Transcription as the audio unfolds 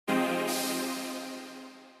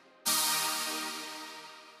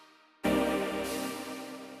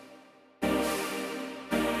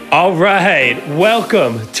All right,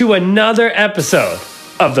 welcome to another episode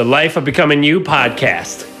of the Life of Becoming You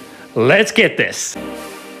podcast. Let's get this.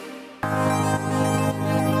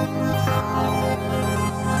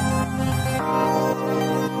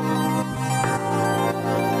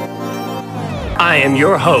 I am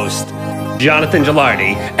your host, Jonathan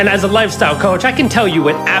Gilardi, and as a lifestyle coach, I can tell you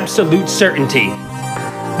with absolute certainty,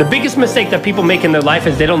 the biggest mistake that people make in their life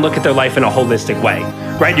is they don't look at their life in a holistic way,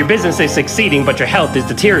 right? Your business is succeeding, but your health is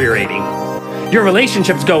deteriorating. Your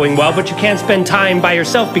relationship's going well, but you can't spend time by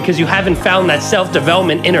yourself because you haven't found that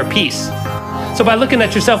self-development inner peace. So by looking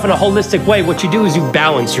at yourself in a holistic way, what you do is you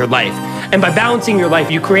balance your life. And by balancing your life,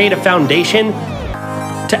 you create a foundation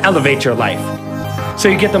to elevate your life. So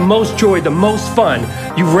you get the most joy, the most fun,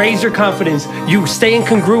 you raise your confidence, you stay in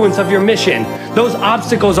congruence of your mission. Those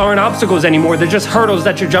obstacles aren't obstacles anymore, they're just hurdles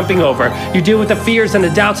that you're jumping over. You deal with the fears and the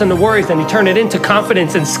doubts and the worries, and you turn it into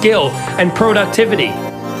confidence and skill and productivity.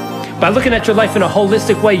 By looking at your life in a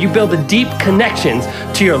holistic way, you build a deep connections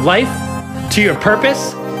to your life, to your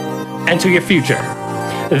purpose, and to your future.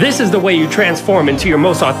 This is the way you transform into your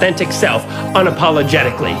most authentic self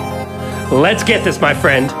unapologetically. Let's get this, my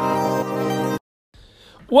friend.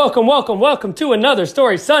 Welcome to another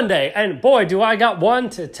Story Sunday. And boy, do I got one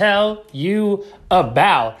to tell you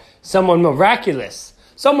about. Someone miraculous.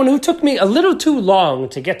 Someone who took me a little too long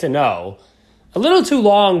to get to know. A little too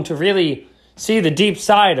long to really see the deep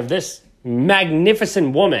side of this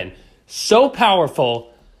magnificent woman. So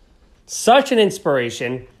powerful, such an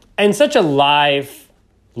inspiration, and such a life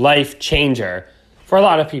changer for a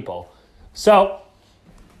lot of people. So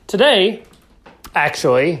today,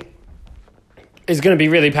 actually, is going to be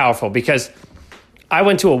really powerful because I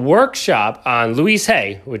went to a workshop on Louise,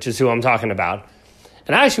 which is who I'm talking about.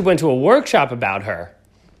 And I actually went to a workshop about her.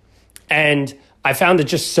 And I found it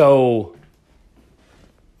just so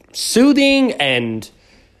soothing and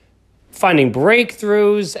finding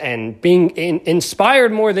breakthroughs and being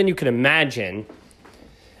inspired more than you could imagine.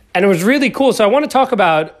 And it was really cool. So I want to talk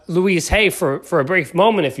about Louise for a brief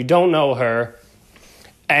moment if you don't know her.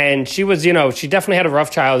 And she was, she definitely had a rough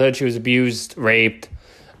childhood. She was abused, raped,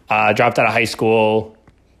 dropped out of high school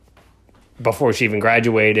before she even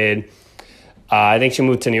graduated. I think she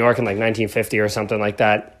moved to New York in like 1950 or something like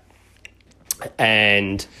that.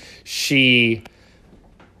 And she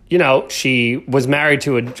was married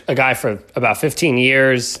to a guy for about 15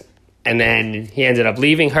 years. And then he ended up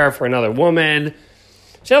leaving her for another woman.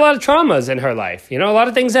 She had a lot of traumas in her life, a lot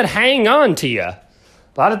of things that hang on to you.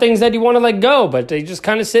 A lot of things that you want to let go, but they just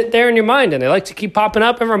kind of sit there in your mind, and they like to keep popping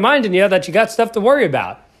up and reminding you that you got stuff to worry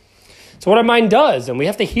about. It's what our mind does, and we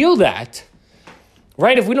have to heal that,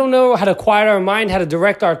 right? If we don't know how to quiet our mind, how to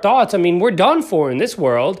direct our thoughts, we're done for in this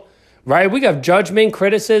world, right? We got judgment,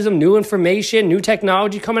 criticism, new information, new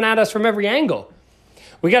technology coming at us from every angle.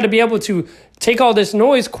 We got to be able to take all this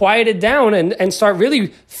noise, quiet it down, and start really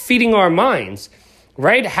feeding our minds,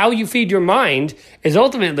 right? How you feed your mind is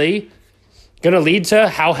ultimately going to lead to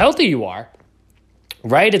how healthy you are,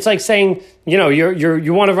 right? It's like saying, you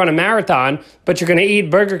want to run a marathon, but you're going to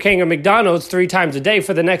eat Burger King or McDonald's 3 times a day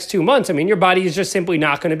for the next 2 months. Your body is just simply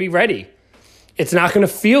not going to be ready. It's not going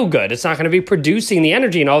to feel good. It's not going to be producing the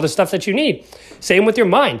energy and all the stuff that you need. Same with your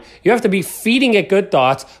mind. You have to be feeding it good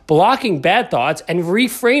thoughts, blocking bad thoughts, and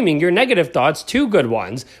reframing your negative thoughts to good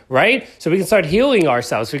ones, right? So we can start healing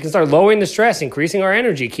ourselves. We can start lowering the stress, increasing our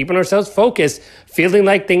energy, keeping ourselves focused, feeling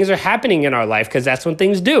like things are happening in our life because that's when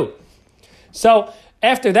things do. So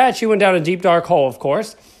after that, she went down a deep, dark hole, of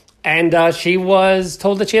course, and she was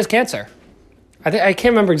told that she has cancer. I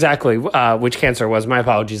can't remember exactly which cancer it was. My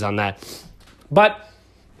apologies on that. But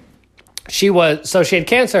she had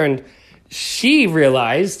cancer, and she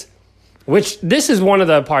realized, which this is one of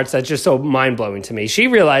the parts that's just so mind-blowing to me. She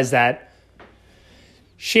realized that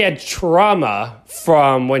she had trauma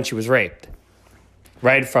from when she was raped,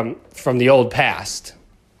 right? From the old past.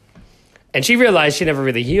 And she realized she never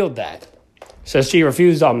really healed that. So she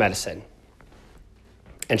refused all medicine.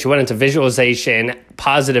 And she went into visualization,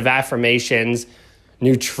 positive affirmations,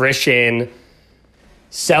 nutrition,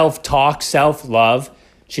 self-talk, self-love.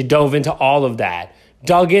 She dove into all of that,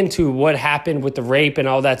 dug into what happened with the rape and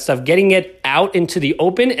all that stuff, getting it out into the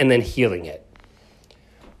open and then healing it.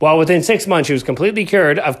 Well, within 6 months, she was completely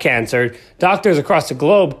cured of cancer. Doctors across the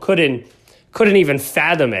globe couldn't even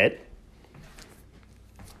fathom it.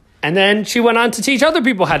 And then she went on to teach other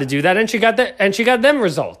people how to do that, and she got them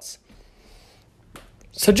results.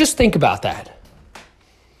 So just think about that.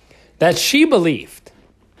 That she believed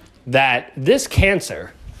that this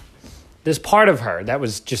cancer, this part of her that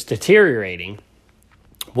was just deteriorating,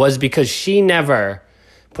 was because she never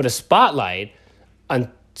put a spotlight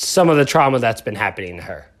on some of the trauma that's been happening to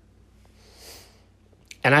her,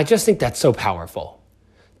 And I just think that's so powerful.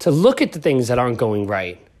 To look at the things that aren't going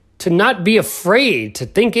right, to not be afraid to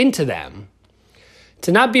think into them,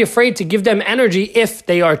 to not be afraid to give them energy if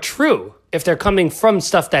they are true, if they're coming from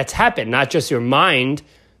stuff that's happened, not just your mind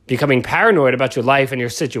becoming paranoid about your life and your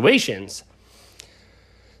situations.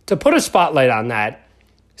 To put a spotlight on that,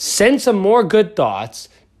 send some more good thoughts,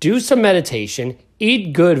 do some meditation,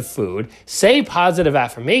 eat good food, say positive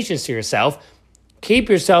affirmations to yourself, keep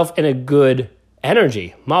yourself in a good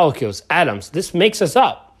energy, molecules, atoms. This makes us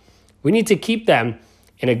up. We need to keep them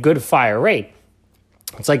in a good fire rate.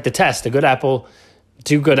 It's like the test, a good apple,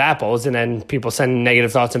 2 good apples, and then people send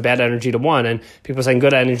negative thoughts and bad energy to one, and people send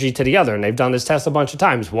good energy to the other, and they've done this test a bunch of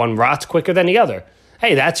times. One rots quicker than the other.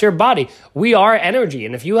 Hey, that's your body. We are energy,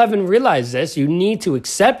 and if you haven't realized this, you need to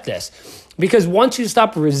accept this, because once you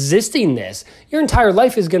stop resisting this, your entire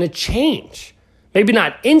life is going to change. Maybe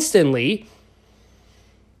not instantly,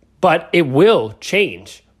 but it will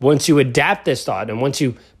change once you adapt this thought and once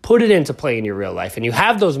you put it into play in your real life, and you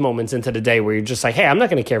have those moments into the day where you're just like, hey, I'm not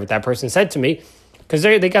going to care what that person said to me, because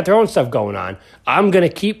they got their own stuff going on. I'm going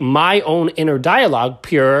to keep my own inner dialogue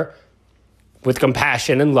pure with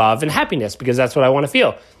compassion and love and happiness, because that's what I want to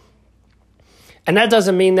feel. And that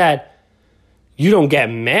doesn't mean that you don't get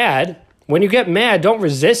mad. When you get mad, don't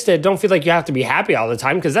resist it. Don't feel like you have to be happy all the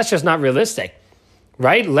time, because that's just not realistic,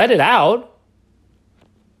 right? Let it out.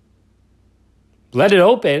 Let it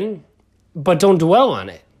open, but don't dwell on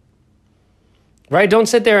it, right? Don't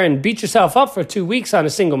sit there and beat yourself up for 2 weeks on a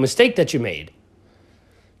single mistake that you made.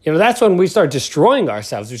 You know, that's when we start destroying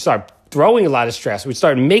ourselves. We start throwing a lot of stress. We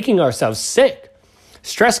start making ourselves sick.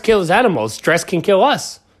 Stress kills animals. Stress can kill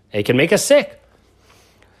us. It can make us sick.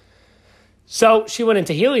 So she went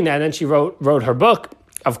into healing that, and then she wrote her book,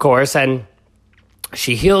 of course, and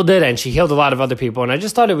she healed it, and she healed a lot of other people, and I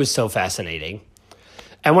just thought it was so fascinating.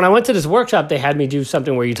 And when I went to this workshop, they had me do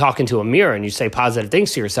something where you talk into a mirror and you say positive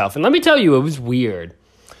things to yourself. And let me tell you, it was weird.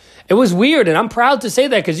 It was weird, and I'm proud to say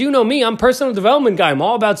that, because you know me, I'm a personal development guy. I'm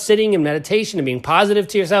all about sitting in meditation and being positive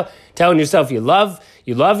to yourself, telling yourself you love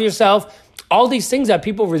yourself, all these things that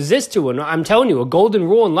people resist to. And I'm telling you, a golden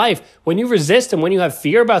rule in life, when you resist and when you have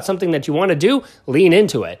fear about something that you want to do, lean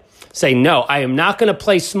into it. Say, no, I am not going to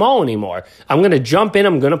play small anymore. I'm going to jump in.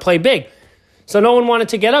 I'm going to play big. So no one wanted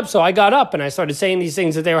to get up, so I got up, and I started saying these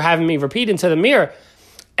things that they were having me repeat into the mirror.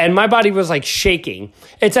 And my body was like shaking.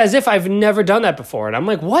 It's as if I've never done that before. And I'm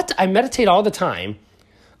like, what? I meditate all the time.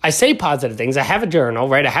 I say positive things. I have a journal,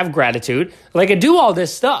 right? I have gratitude. Like, I do all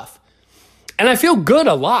this stuff. And I feel good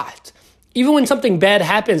a lot. Even when something bad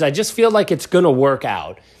happens, I just feel like it's going to work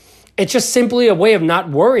out. It's just simply a way of not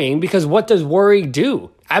worrying, because what does worry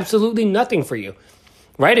do? Absolutely nothing for you,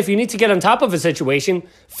 right? If you need to get on top of a situation,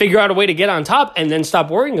 figure out a way to get on top and then stop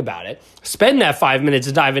worrying about it. Spend that 5 minutes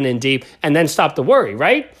diving in deep and then stop the worry,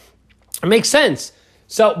 right? It makes sense.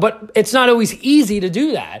 So, but it's not always easy to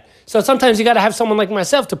do that. So sometimes you got to have someone like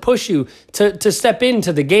myself to push you to step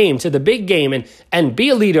into the game, to the big game, and be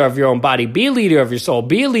a leader of your own body, be a leader of your soul,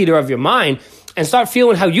 be a leader of your mind, and start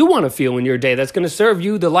feeling how you want to feel in your day that's going to serve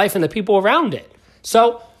you, the life, and the people around it.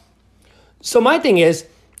 So my thing is,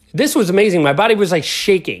 this was amazing. My body was like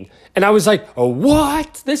shaking. And I was like, oh,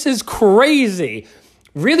 what? This is crazy.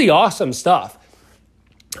 Really awesome stuff.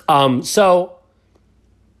 So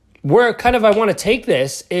where kind of I want to take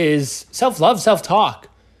this is self-love, self-talk,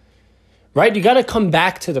 right? You got to come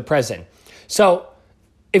back to the present. So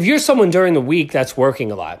if you're someone during the week that's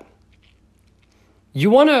working a lot,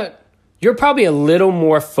 you're probably a little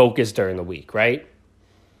more focused during the week, right?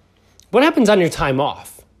 What happens on your time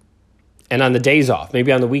off and on the days off,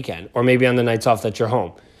 maybe on the weekend or maybe on the nights off that you're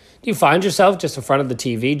home? Do you find yourself just in front of the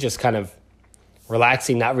TV, just kind of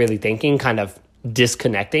relaxing, not really thinking, kind of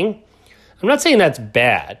disconnecting? I'm not saying that's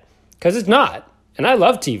bad, because it's not. And I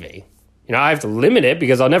love TV. You know, I have to limit it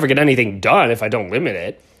because I'll never get anything done if I don't limit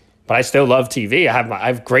it. But I still love TV. I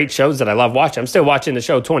have great shows that I love watching. I'm still watching the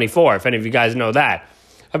show 24, if any of you guys know that.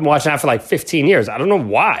 I've been watching that for like 15 years. I don't know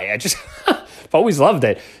why. I just I've always loved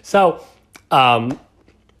it. So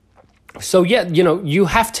yeah, you know, you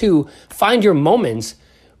have to find your moments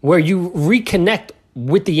where you reconnect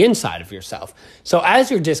with the inside of yourself. So as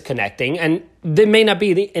you're disconnecting, and there may not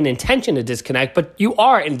be an intention to disconnect, but you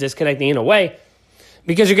are disconnecting in a way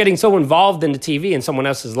because you're getting so involved in the TV and someone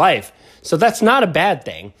else's life. So that's not a bad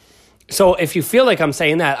thing. So if you feel like I'm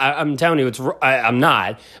saying that, I'm telling you, I'm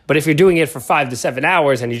not. But if you're doing it for 5 to 7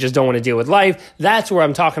 hours and you just don't want to deal with life, that's where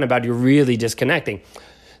I'm talking about you're really disconnecting.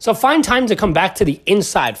 So find time to come back to the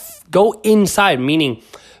inside. Go inside, meaning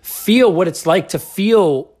feel what it's like to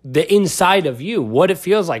feel the inside of you, what it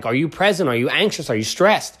feels like. Are you present? Are you anxious? Are you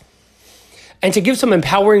stressed? And to give some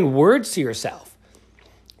empowering words to yourself.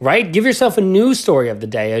 right? Give yourself a new story of the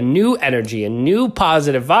day, a new energy, a new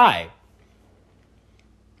positive vibe.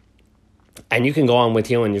 And you can go on with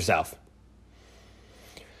healing yourself.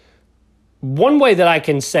 One way that I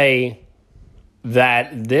can say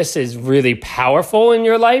that this is really powerful in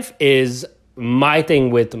your life is my thing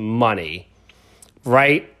with money,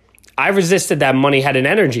 right? I resisted that money had an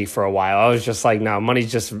energy for a while. I was just like, no,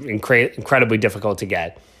 money's just incredibly difficult to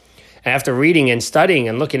get. And after reading and studying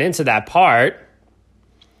and looking into that part,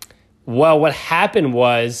 well, what happened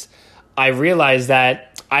was I realized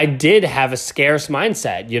that I did have a scarce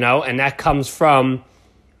mindset, and that comes from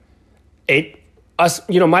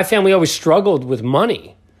my family always struggled with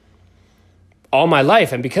money all my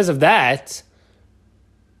life. And because of that,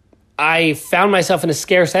 I found myself in a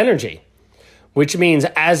scarce energy, which means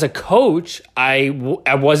as a coach, I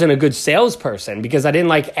wasn't a good salesperson because I didn't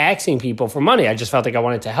like asking people for money. I just felt like I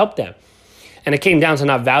wanted to help them. And it came down to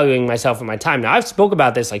not valuing myself and my time. Now, I've spoke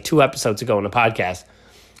about this like 2 episodes ago in the podcast,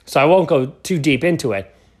 so I won't go too deep into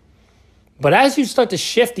it. But as you start to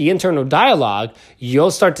shift the internal dialogue,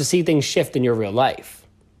 you'll start to see things shift in your real life.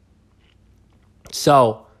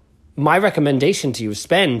 So my recommendation to you is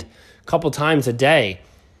spend a couple times a day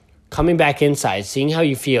coming back inside, seeing how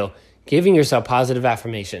you feel, giving yourself positive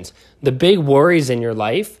affirmations. The big worries in your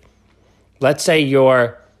life, let's say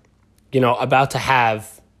you're, about to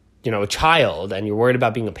have, a child and you're worried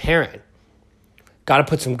about being a parent. Got to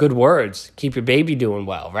put some good words. Keep your baby doing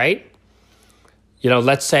well, right?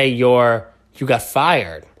 Let's say you got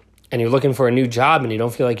fired and you're looking for a new job and you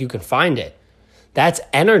don't feel like you can find it. That's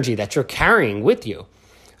energy that you're carrying with you.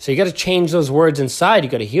 So you got to change those words inside. You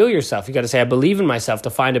got to heal yourself. You got to say, I believe in myself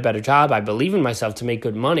to find a better job. I believe in myself to make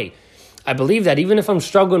good money. I believe that even if I'm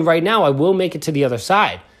struggling right now, I will make it to the other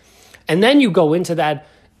side. And then you go into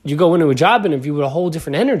a job interview with a whole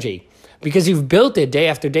different energy because you've built it day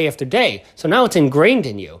after day after day. So now it's ingrained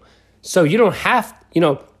in you. So you don't have,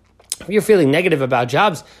 if you're feeling negative about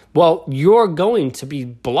jobs, well, you're going to be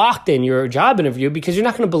blocked in your job interview because you're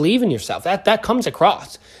not going to believe in yourself. That comes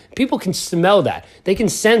across. People can smell that. They can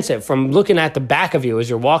sense it from looking at the back of you as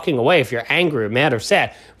you're walking away if you're angry or mad or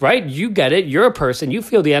sad, right? You get it. You're a person. You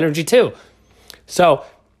feel the energy too. So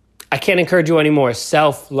I can't encourage you anymore.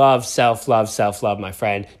 Self-love, self-love, self-love, my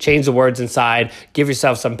friend. Change the words inside. Give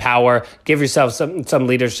yourself some power. Give yourself some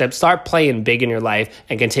leadership. Start playing big in your life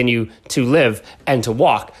and continue to live and to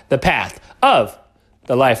walk the path of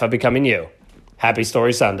the life of becoming you. Happy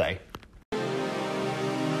Story Sunday.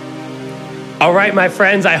 All right, my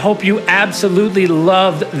friends, I hope you absolutely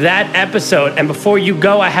loved that episode. And before you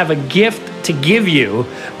go, I have a gift to give you.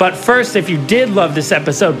 But first, if you did love this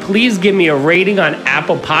episode, please give me a rating on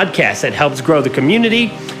Apple Podcasts. It helps grow the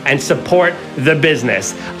community and support the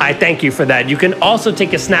business. I thank you for that. You can also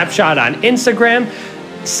take a snapshot on Instagram,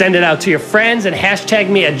 send it out to your friends, and hashtag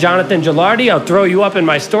me at Jonathan Gilardi. I'll throw you up in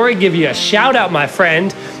my story, give you a shout out, my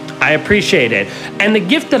friend. I appreciate it. And the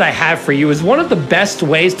gift that I have for you is one of the best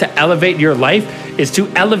ways to elevate your life is to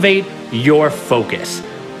elevate your focus.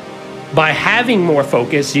 By having more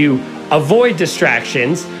focus, you avoid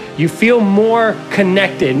distractions, you feel more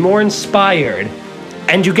connected, more inspired,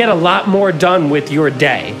 and you get a lot more done with your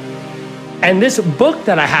day. And this book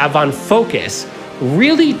that I have on focus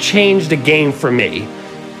really changed the game for me.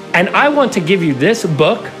 And I want to give you this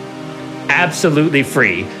book absolutely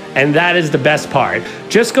free. And that is the best part.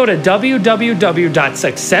 Just go to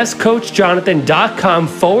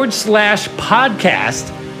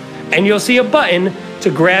www.successcoachjonathan.com/podcast and you'll see a button to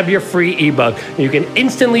grab your free ebook. You can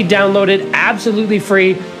instantly download it absolutely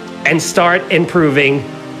free and start improving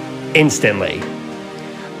instantly.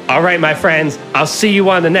 All right, my friends, I'll see you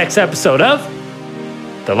on the next episode of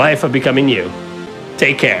The Life of Becoming You.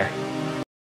 Take care.